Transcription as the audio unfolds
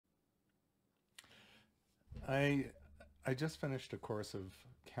I I just finished a course of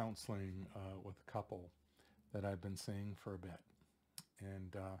counseling with a couple that I've been seeing for a bit,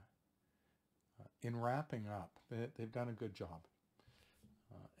 and in wrapping up, they've done a good job.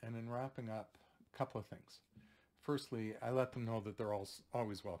 And in wrapping up, a couple of things. Firstly, I let them know that they're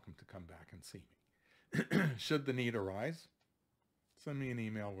always welcome to come back and see me. Should the need arise, send me an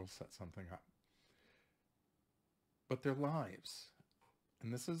email. We'll set something up. But their lives,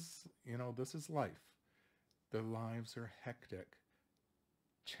 and this is life. Their lives are hectic,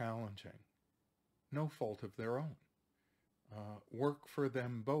 challenging, no fault of their own. Work for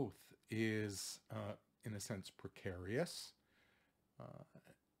them both is, in a sense, precarious uh,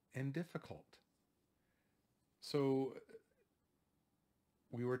 and difficult. So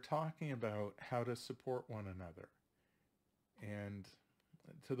we were talking about how to support one another. And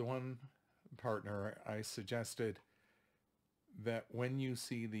to the one partner, I suggested that when you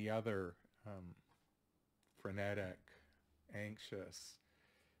see the other frenetic, anxious,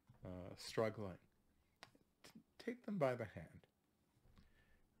 struggling, take them by the hand.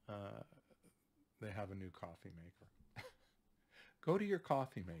 Uh, they have a new coffee maker. Go to your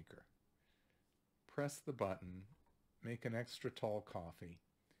coffee maker, press the button, make an extra tall coffee,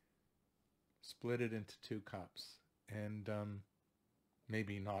 split it into 2 cups, and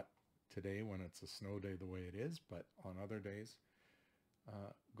maybe not today when it's a snow day the way it is, but on other days,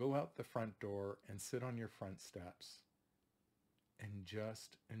 go out the front door and sit on your front steps and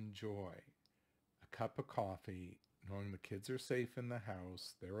just enjoy a cup of coffee, knowing the kids are safe in the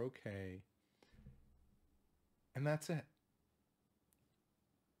house, they're okay, and that's it.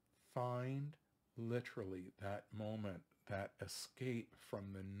 Find literally that moment, that escape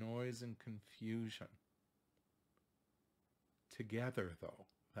from the noise and confusion. Together, though,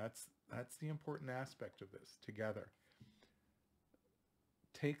 that's the important aspect of this. Together,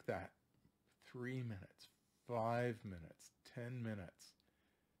 take that 3 minutes, 5 minutes, 10 minutes.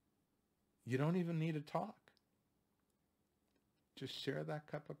 You don't even need to talk. Just share that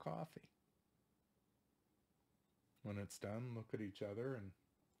cup of coffee. When it's done, look at each other and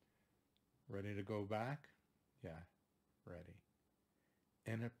ready to go back? Yeah, ready.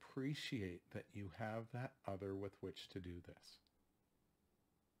 And appreciate that you have that other with which to do this.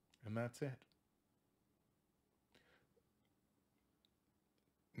 And that's it.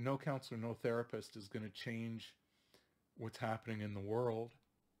 No counselor, no therapist is going to change what's happening in the world.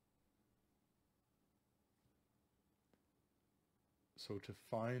 So to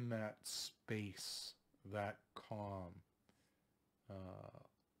find that space, that calm, uh,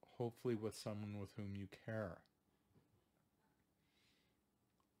 hopefully with someone with whom you care,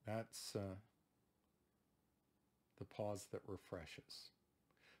 that's the pause that refreshes.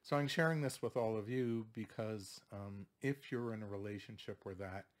 So I'm sharing this with all of you because if you're in a relationship where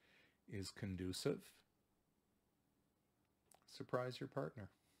that is conducive, surprise your partner.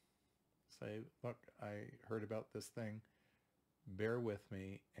 Say, look, I heard about this thing. Bear with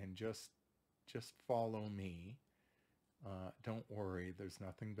me and just follow me. Don't worry, there's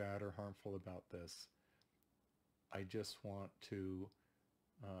nothing bad or harmful about this. I just want to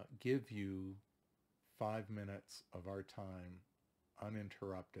give you 5 minutes of our time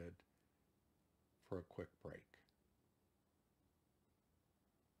uninterrupted for a quick break.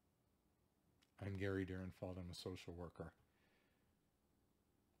 I'm Gary Derenfeld. I'm a social worker.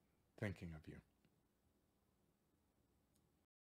 Thinking of you.